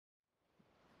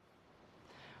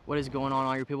What is going on,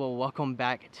 all your people? Welcome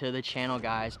back to the channel,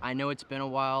 guys. I know it's been a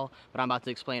while, but I'm about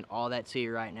to explain all that to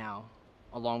you right now,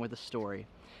 along with a story.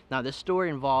 Now, this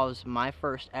story involves my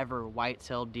first ever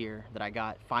whitetail deer that I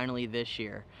got finally this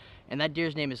year. And that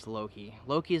deer's name is Loki.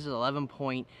 Loki is an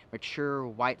 11-point mature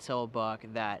whitetail buck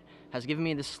that has given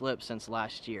me the slip since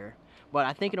last year. But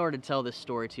I think in order to tell this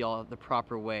story to y'all the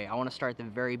proper way, I want to start at the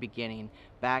very beginning,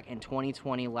 back in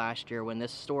 2020 last year when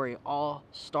this story all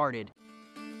started.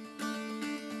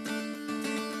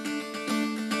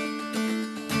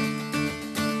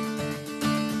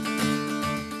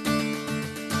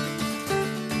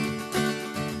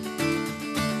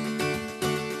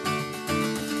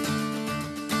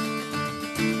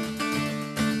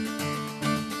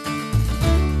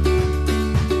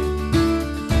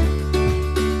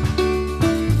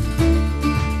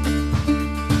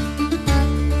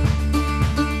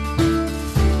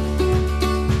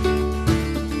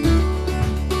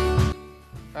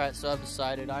 Alright, so I've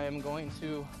decided I am going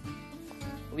to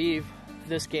leave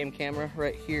this game camera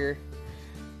right here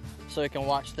so I can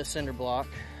watch the cinder block.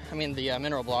 I mean the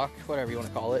mineral block, whatever you want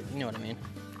to call it, you know what I mean.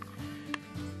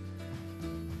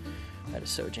 That is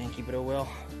so janky, but oh well.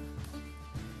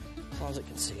 As long as it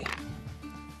can see.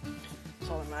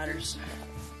 That's all that matters.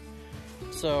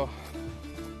 So,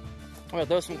 I'm going to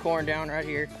throw some corn down right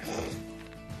here.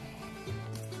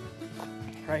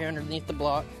 Right here underneath the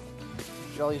block.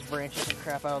 Get all these branches and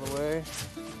crap out of the way.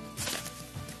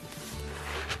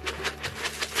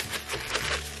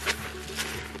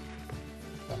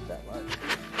 Not that much.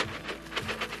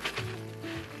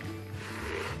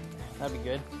 That'd be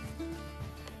good.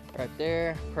 Right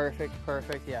there, perfect,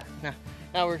 perfect. Yeah.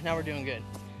 Now we're doing good.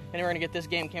 And we're gonna get this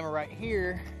game camera right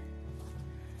here,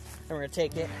 and we're gonna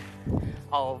take it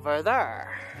over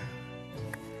there.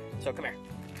 So come here.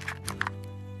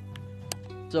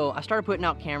 So I started putting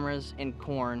out cameras in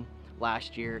corn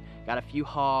last year. Got a few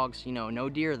hogs, you know, no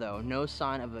deer though. No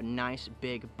sign of a nice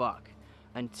big buck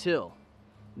until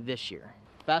this year.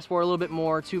 Fast forward a little bit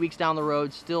more, 2 weeks down the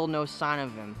road, still no sign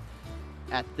of him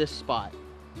at this spot.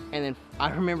 And then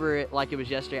I remember it like it was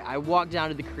yesterday. I walked down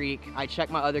to the creek. I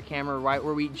checked my other camera right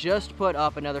where we just put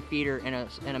up another feeder in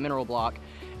a mineral block.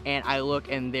 And I look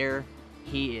and there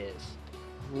he is.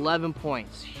 11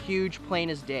 points, huge, plain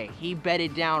as day. He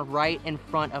bedded down right in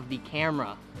front of the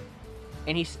camera,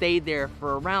 and he stayed there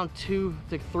for around 2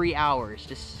 to 3 hours,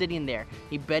 just sitting there.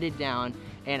 He bedded down,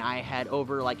 and I had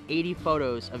over like 80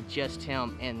 photos of just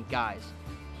him. And guys,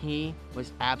 he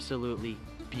was absolutely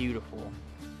beautiful.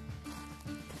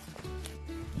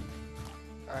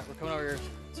 All right, we're coming over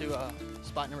to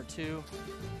spot number 2,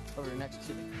 over next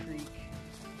to the creek.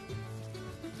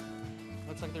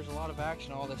 Looks like there's a lot of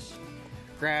action. All this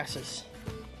grass is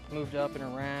moved up and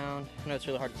around. I know it's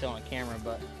really hard to tell on camera,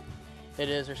 but it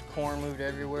is. There's corn moved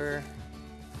everywhere.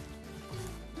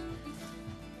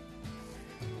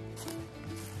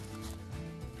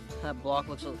 That block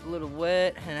looks a little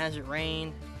wet, and has it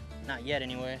rained? Not yet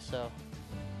anyway, so.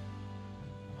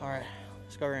 All right,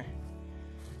 let's go over and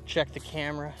check the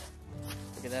camera.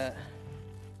 Look at that.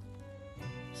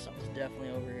 Something's definitely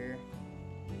over here.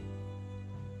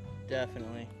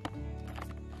 Definitely.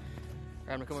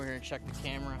 I'm gonna come over here and check the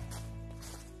camera.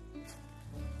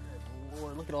 Good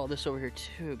Lord, look at all this over here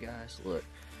too, guys. Look,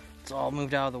 it's all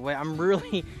moved out of the way. I'm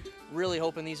really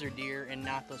hoping these are deer and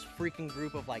not those freaking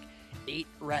group of like 8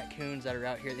 raccoons that are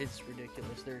out here. It's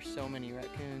ridiculous. There's so many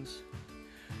raccoons.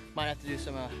 Might have to do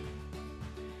some,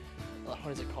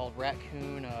 what is it called?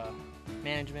 Raccoon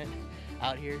management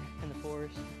out here in the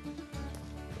forest.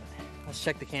 Let's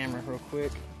check the camera real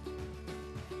quick.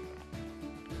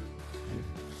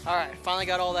 Alright, finally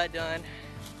got all that done.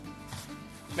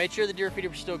 Made sure the deer feeder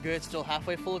was still good, still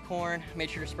halfway full of corn. Made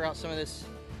sure to spray out some of this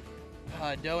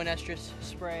doe and estrus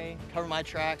spray, cover my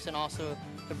tracks, and also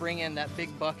to bring in that big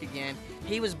buck again.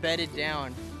 He was bedded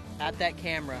down at that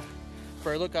camera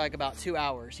for it looked like about 2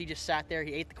 hours. He just sat there,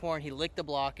 he ate the corn, he licked the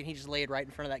block, and he just laid right in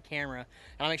front of that camera. And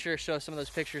I'll make sure to show some of those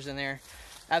pictures in there.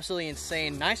 Absolutely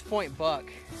insane. Nice point buck.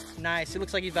 Nice. It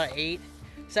looks like he's about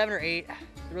 7 or 8.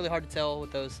 Really hard to tell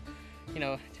with those, you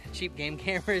know, cheap game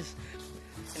cameras.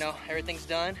 You know, everything's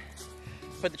done.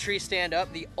 Put the tree stand up,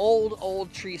 the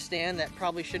old tree stand that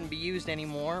probably shouldn't be used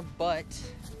anymore, but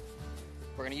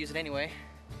we're gonna use it anyway.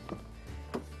 Oh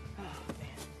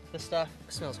man, this stuff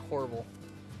smells horrible.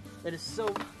 It is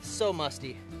so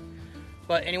musty.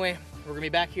 But anyway, we're gonna be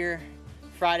back here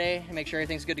Friday and make sure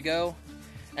everything's good to go.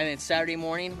 And then Saturday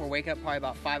morning, we're waking up probably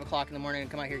about 5 o'clock in the morning and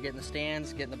come out here, get in the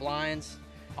stands, get in the blinds.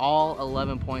 All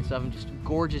 11 points of them, just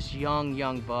gorgeous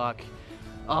young buck.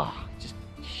 Oh, just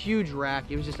huge rack.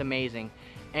 It was just amazing.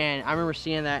 And I remember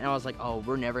seeing that and I was like, oh,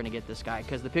 we're never gonna get this guy,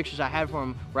 because the pictures I had for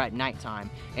him were at nighttime.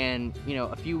 And you know,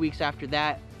 a few weeks after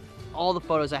that, all the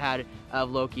photos I had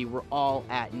of Loki were all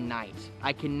at night.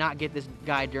 I cannot get this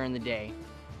guy during the day.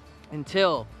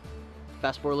 Until,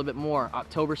 fast forward a little bit more,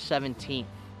 October 17th,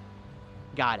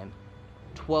 got him.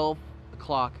 12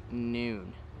 o'clock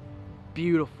noon.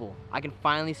 Beautiful. I can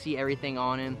finally see everything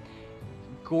on him.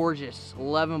 Gorgeous,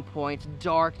 11 points,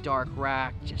 dark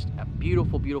rack, just a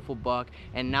beautiful, beautiful buck.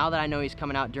 And now that I know he's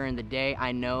coming out during the day,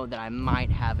 I know that I might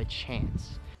have a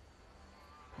chance.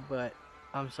 But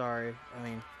I'm sorry, I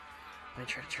mean, let me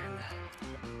try to turn that.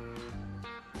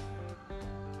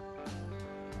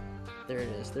 There it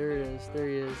is, there it is, there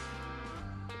he is.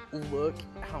 Look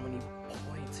how many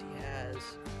points he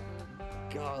has.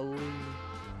 Golly.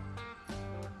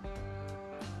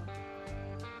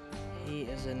 He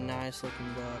is a nice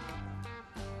looking buck.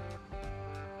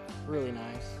 Really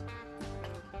nice.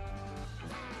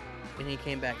 And he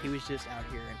came back, he was just out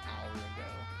here an hour ago.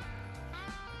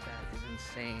 That is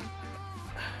insane.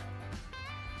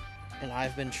 And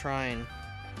I've been trying,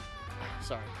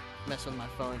 sorry, messing with my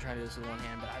phone trying to do this with one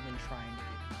hand, but I've been trying to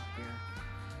get out here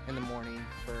in the morning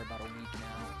for about a week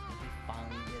now. And we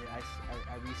finally did it.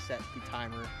 I reset the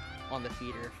timer on the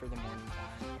feeder for the morning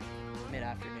time,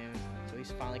 mid-afternoon. So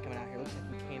he's finally coming out here. Looks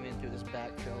like he came in through this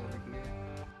back trail over here.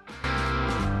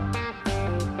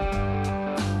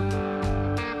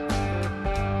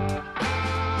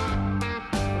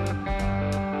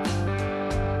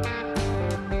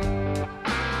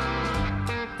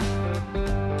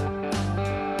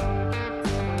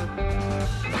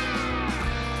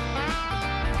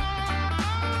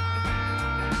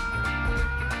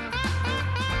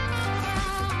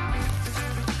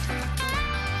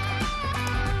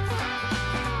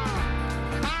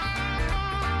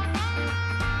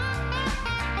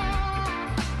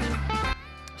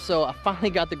 So I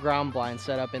finally got the ground blind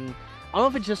set up, and I don't know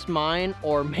if it's just mine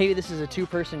or maybe this is a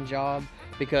two-person job,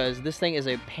 because this thing is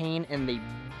a pain in the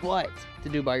butt to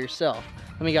do by yourself.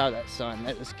 Let me get out of that sun,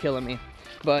 that is killing me.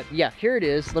 But yeah, here it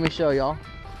is. Let me show y'all.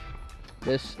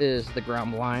 This is the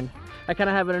ground blind. I kind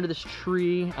of have it under this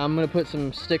tree. I'm gonna put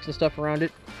some sticks and stuff around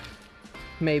it,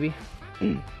 maybe.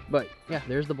 But yeah,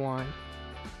 there's the blind.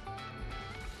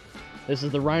 This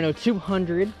is the Rhino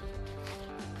 200.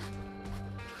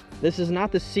 This is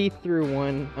not the see-through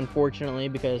one, unfortunately,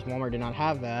 because Walmart did not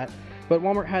have that. But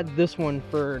Walmart had this one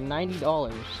for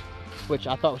 $90, which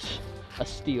I thought was a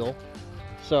steal.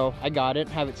 So I got it,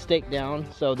 have it staked down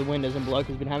so the wind doesn't blow,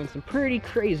 because we've been having some pretty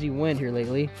crazy wind here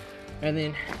lately. And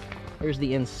then here's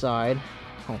the inside.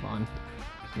 Hold on.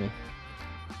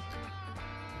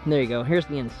 There you go. Here's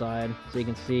the inside, so you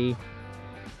can see.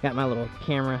 Got my little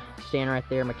camera stand right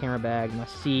there, my camera bag, my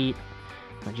seat,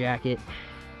 my jacket.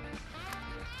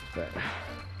 But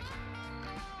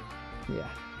yeah,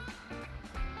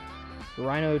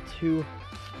 Rhino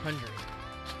 200.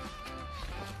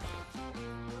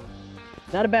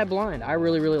 Not a bad blind. I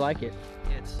really like it.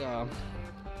 It's I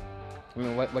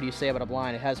mean, what do you say about a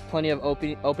blind? It has plenty of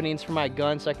openings for my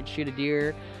gun so I can shoot a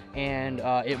deer, and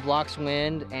it blocks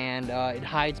wind, and it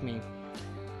hides me.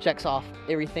 Checks off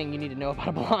everything you need to know about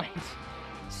a blind.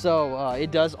 So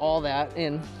it does all that,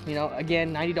 and you know,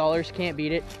 again, $90, can't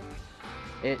beat it.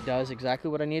 It does exactly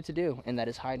what I need it to do, and that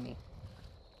is hide me.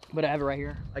 But I have it right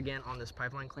here, again, on this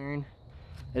pipeline clearing.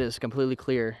 It is completely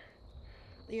clear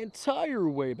the entire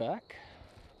way back.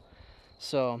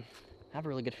 So I have a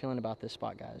really good feeling about this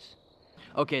spot, guys.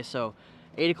 Okay, so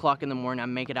 8 o'clock in the morning, I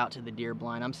make it out to the deer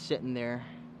blind. I'm sitting there,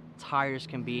 tired as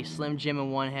can be, Slim Jim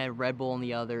in one hand, Red Bull in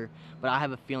the other. But I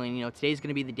have a feeling, you know, today's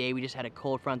gonna be the day. We just had a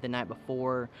cold front the night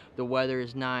before. The weather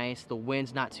is nice, the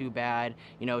wind's not too bad.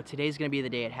 You know, today's gonna be the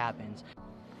day it happens.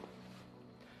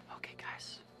 Okay,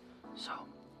 guys, so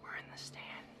we're in the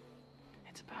stand.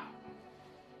 It's about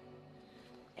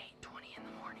 8:20 in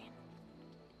the morning,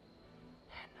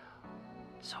 and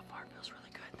so far it feels really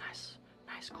good.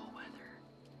 Nice cool weather,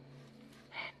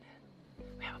 and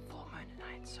we have a full moon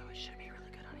tonight, so it should be really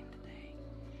good hunting today.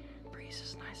 Breeze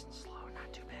is nice and slow,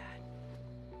 not too bad.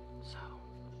 So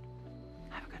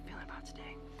I have a good feeling about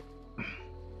today.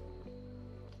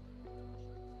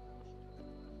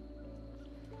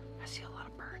 I see a lot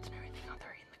of birds and everything out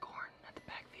there eating the corn at the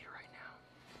back feeder right now.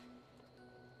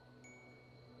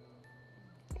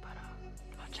 But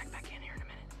I'll check back in here in a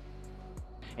minute.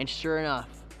 And sure enough,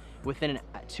 within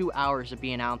 2 hours of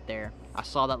being out there, I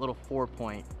saw that little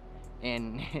 4-point,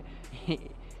 and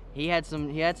he had some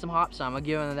hops on. I'll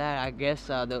give him that. I guess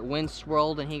the wind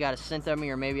swirled and he got a scent of me,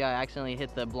 or maybe I accidentally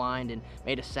hit the blind and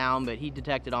made a sound, but he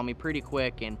detected on me pretty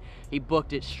quick, and he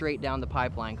booked it straight down the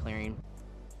pipeline clearing.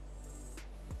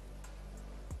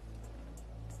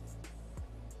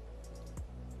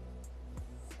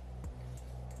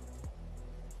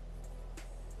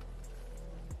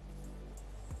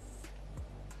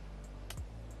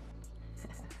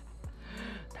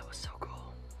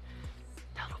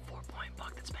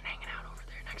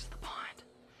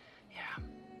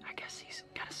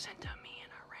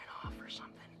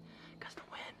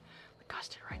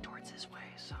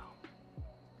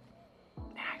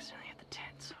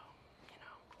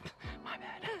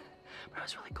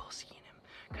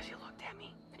 at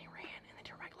me, then he ran, and then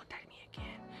turned back, looked at me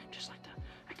again, just like to,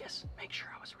 I guess, make sure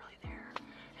I was really there.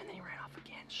 And then he ran off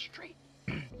again, straight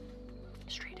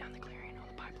down the clearing on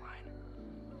the pipeline.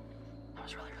 That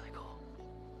was really, really cool.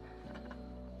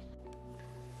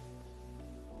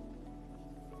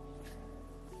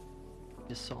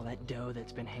 Just saw that doe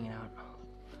that's been hanging out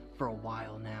for a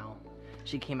while now.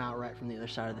 She came out right from the other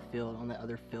side of the field, on that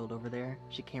other field over there.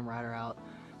 She came right out,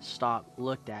 stopped,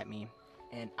 looked at me,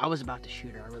 and I was about to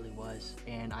shoot her, I really was.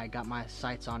 And I got my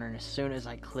sights on her, and as soon as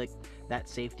I clicked that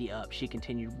safety up, she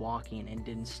continued walking and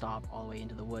didn't stop all the way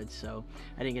into the woods. So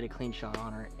I didn't get a clean shot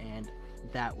on her, and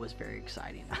that was very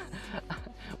exciting.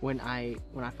 When I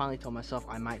finally told myself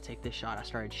I might take this shot, I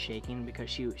started shaking because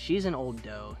she's an old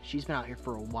doe. She's been out here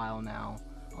for a while now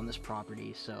on this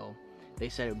property, so they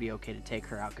said it would be okay to take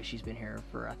her out because she's been here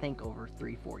for, I think, over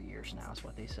 3-4 years now is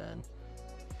what they said.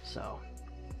 So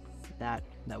that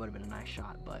would have been a nice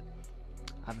shot, but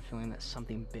I have a feeling that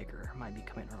something bigger might be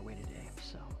coming our way today,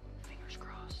 so fingers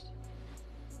crossed.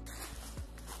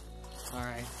 All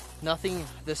right, nothing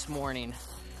this morning,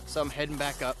 so I'm heading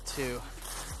back up to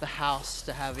the house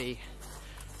to have a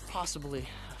possibly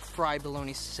fried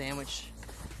bologna sandwich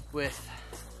with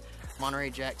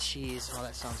Monterey Jack cheese. Oh,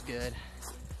 that sounds good.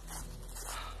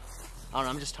 I don't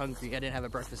know, I'm just hungry. I didn't have a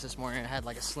breakfast this morning. I had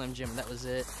like a Slim Jim, and that was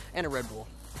it, and a Red Bull.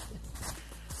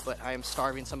 But I am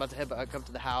starving, so I'm about to head back up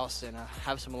to the house and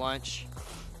have some lunch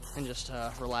and just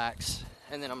relax.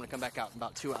 And then I'm gonna come back out in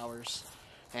about 2 hours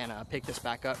and pick this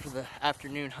back up for the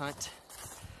afternoon hunt.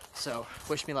 So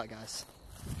wish me luck, guys.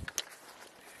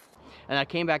 And I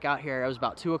came back out here, it was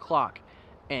about 2 o'clock,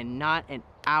 and not an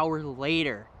hour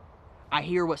later, I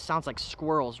hear what sounds like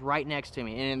squirrels right next to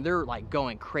me, and they're like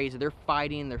going crazy. They're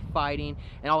fighting,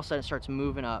 and all of a sudden it starts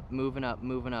moving up. All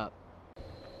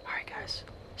right, guys,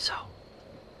 so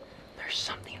there's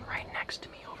something right next to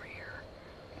me over here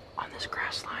on this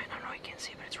grass line. I don't know if you can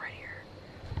see, but it's right here.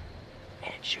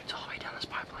 And it shoots all the way down this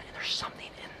pipeline, and there's something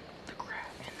in the grass,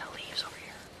 in the leaves over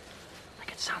here.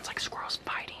 Like, it sounds like squirrels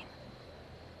fighting,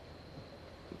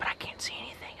 but I can't see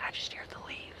anything. I just hear the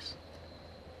leaves.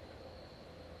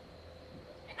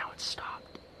 And now it's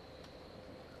stopped.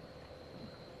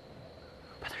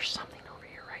 But there's something over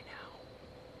here right now.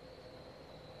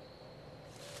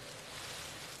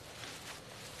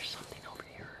 There's something over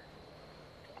here.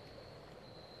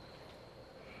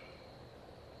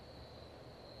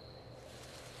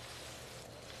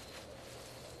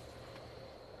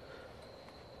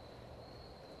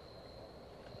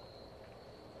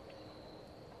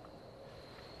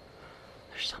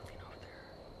 There's something over there.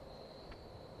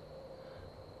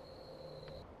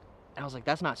 And I was like,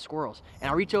 that's not squirrels. And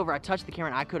I reach over, I touch the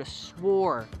camera, and I could have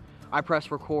swore I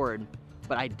pressed record,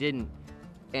 but I didn't.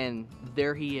 And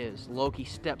there he is. Loki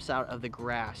steps out of the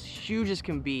grass, huge as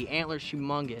can be, antlers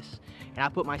humongous. And I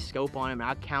put my scope on him, and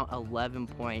I count 11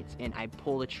 points, and I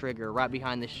pull the trigger right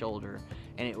behind the shoulder,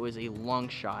 and it was a lung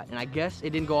shot. And I guess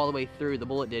it didn't go all the way through, the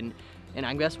bullet didn't. And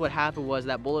I guess what happened was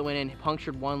that bullet went in,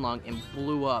 punctured one lung, and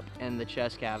blew up in the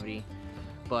chest cavity.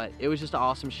 But it was just an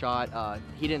awesome shot.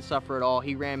 He didn't suffer at all.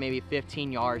 He ran maybe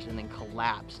 15 yards and then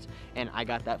collapsed. And I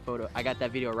got that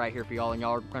video right here for y'all, and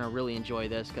y'all are gonna really enjoy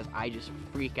this because I just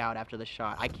freak out after the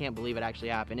shot. I can't believe it actually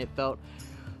happened. It felt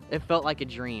like a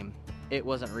dream. It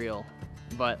wasn't real.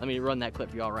 But let me run that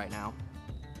clip for y'all right now.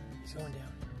 He's going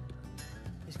down.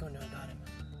 He's going down. I got him.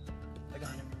 I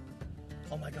got him.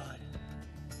 Oh my God.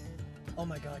 Oh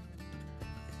my God.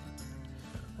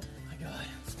 Oh my God.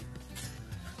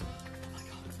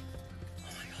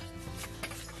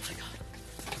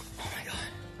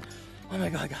 Oh my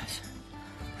God, guys.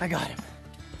 I got him.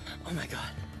 Oh my God.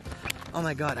 Oh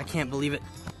my God, I can't believe it.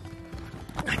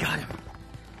 I got him.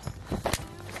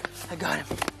 I got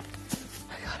him.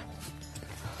 I got him.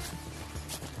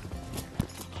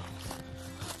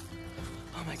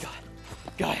 Oh my God.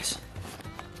 Guys.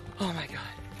 Oh my God.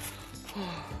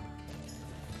 Oh.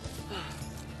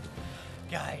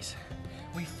 Guys,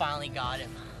 we finally got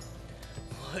him.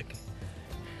 Look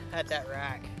at that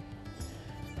rack.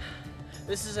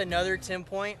 This is another 10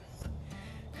 point.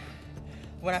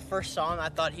 When I first saw him, I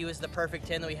thought he was the perfect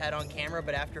 10 that we had on camera,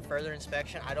 but after further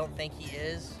inspection, I don't think he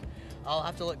is. I'll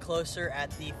have to look closer at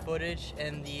the footage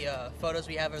and the photos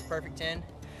we have of the perfect 10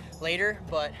 later,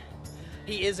 but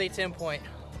he is a 10 point.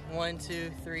 1,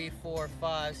 2, 3, 4,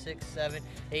 5, 6, 7,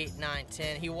 8, 9,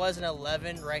 10. He was an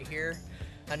 11 right here.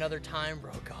 Another time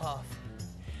broke off.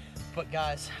 But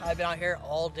guys, I've been out here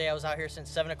all day. I was out here since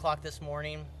 7 o'clock this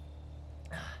morning.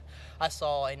 I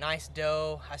saw a nice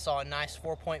doe. I saw a nice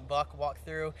 4-point buck walk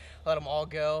through, let them all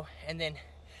go. And then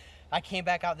I came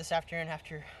back out this afternoon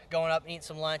after going up and eating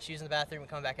some lunch, using the bathroom, and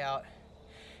coming back out.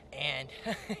 And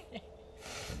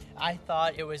I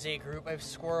thought it was a group of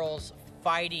squirrels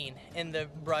fighting in the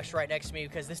brush right next to me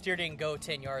because this deer didn't go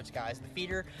 10 yards, guys. The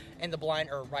feeder and the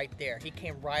blind are right there. He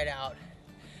came right out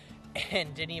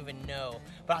and didn't even know.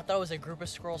 But I thought it was a group of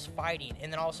squirrels fighting,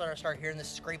 and then all of a sudden I started hearing this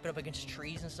scraping up against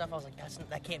trees and stuff. I was like,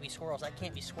 that can't be squirrels. That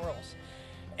can't be squirrels.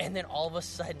 And then all of a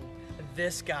sudden,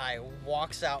 this guy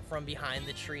walks out from behind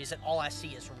the trees, and all I see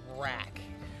is rack.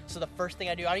 So the first thing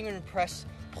I do, I don't even press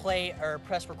play or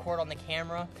press record on the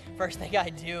camera. First thing I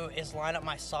do is line up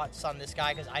my sights on this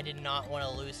guy because I did not want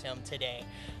to lose him today.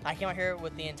 I came out here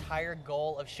with the entire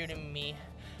goal of shooting me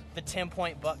the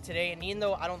 10-point buck today, and even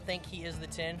though I don't think he is the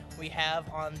 10 we have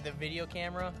on the video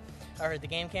camera or the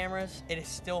game cameras, it is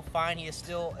still fine. He is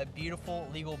still a beautiful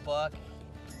legal buck.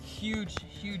 Huge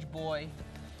boy.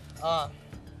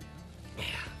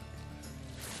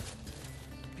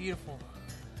 Beautiful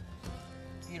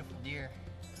deer.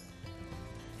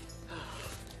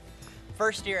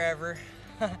 First deer ever.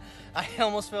 I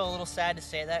almost feel a little sad to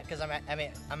say that because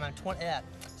I'm 20.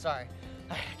 Sorry,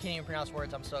 I can't even pronounce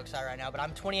words. I'm so excited right now. But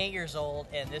I'm 28 years old,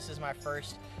 and this is my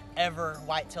first ever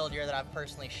whitetail deer that I've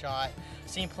personally shot.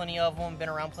 Seen plenty of them, been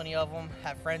around plenty of them,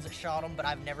 have friends that shot them, but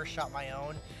I've never shot my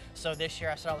own. So this year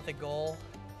I set out with a goal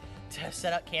to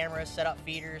set up cameras, set up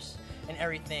feeders, and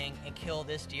everything, and kill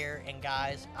this deer. And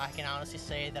guys, I can honestly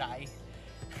say that I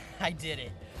did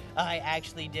it. I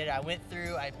actually did it. I went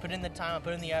through, I put in the time, I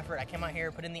put in the effort, I came out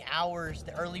here, put in the hours,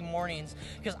 the early mornings,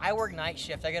 because I work night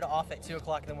shift. I get off at 2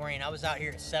 o'clock in the morning. I was out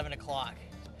here at 7 o'clock.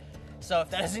 So if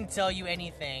that doesn't tell you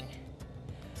anything,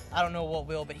 I don't know what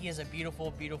will, but he is a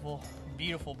beautiful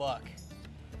buck.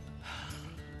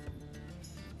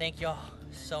 Thank y'all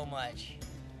so much.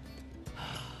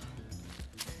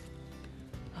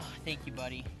 Thank you,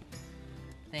 buddy.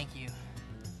 Thank you.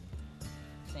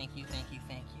 Thank you.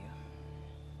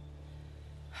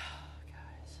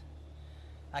 Guys,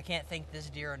 I can't thank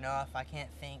this deer enough. I can't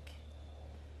thank.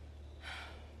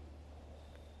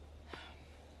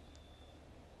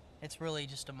 It's really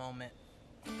just a moment.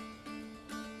 It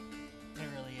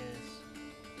really is.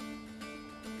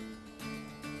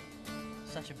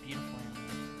 Such a beautiful animal.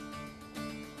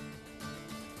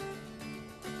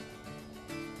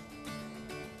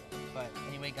 But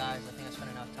anyway, guys, I think I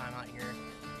spent enough time out here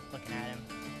looking at him.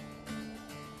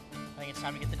 I think it's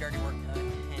time to get the dirty work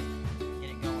done and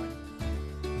get it going.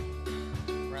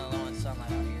 We're running low on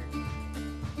sunlight out here.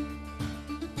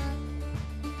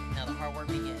 Now the hard work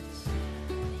begins.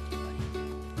 Thank you,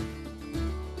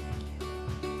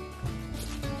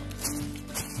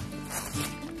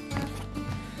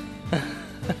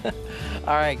 buddy.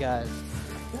 Alright, guys.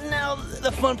 Now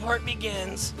the fun part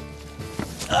begins.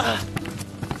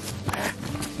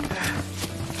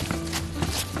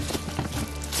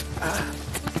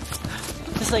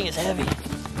 This thing is heavy.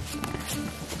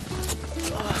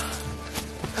 Come on.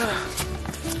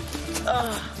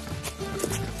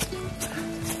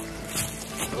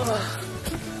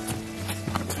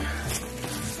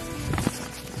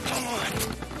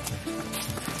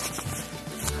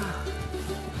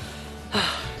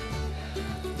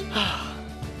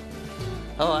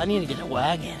 Oh, I need to get a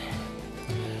wagon.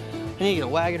 I need to get a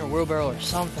wagon or wheelbarrow or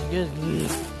something good.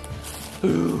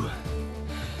 Ooh,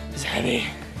 it's heavy.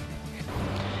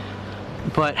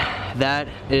 But that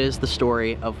is the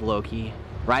story of Loki.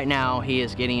 Right now, he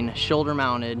is getting shoulder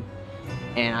mounted,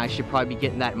 and I should probably be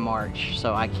getting that in March,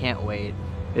 so I can't wait.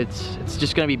 It's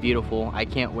just gonna be beautiful. I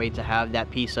can't wait to have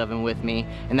that piece of him with me,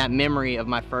 and that memory of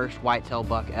my first whitetail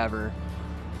buck ever.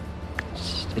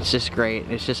 It's just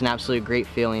great. It's just an absolute great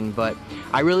feeling. But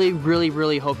I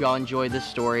really hope y'all enjoyed this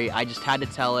story. I just had to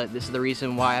tell it. This is the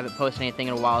reason why I haven't posted anything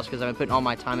in a while, is because I've been putting all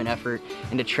my time and effort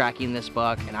into tracking this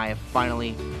buck, and I have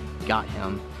finally got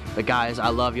him. But guys, I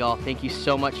love y'all. Thank you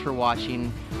so much for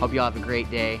watching. Hope y'all have a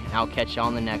great day, and I'll catch y'all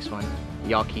on the next one.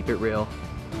 Y'all keep it real.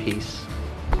 Peace.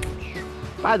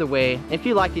 By the way, if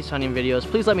you like these hunting videos,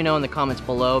 please let me know in the comments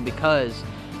below, because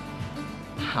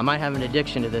I might have an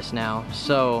addiction to this now.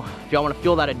 So if y'all want to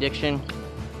fuel that addiction,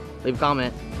 leave a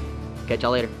comment. Catch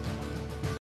y'all later.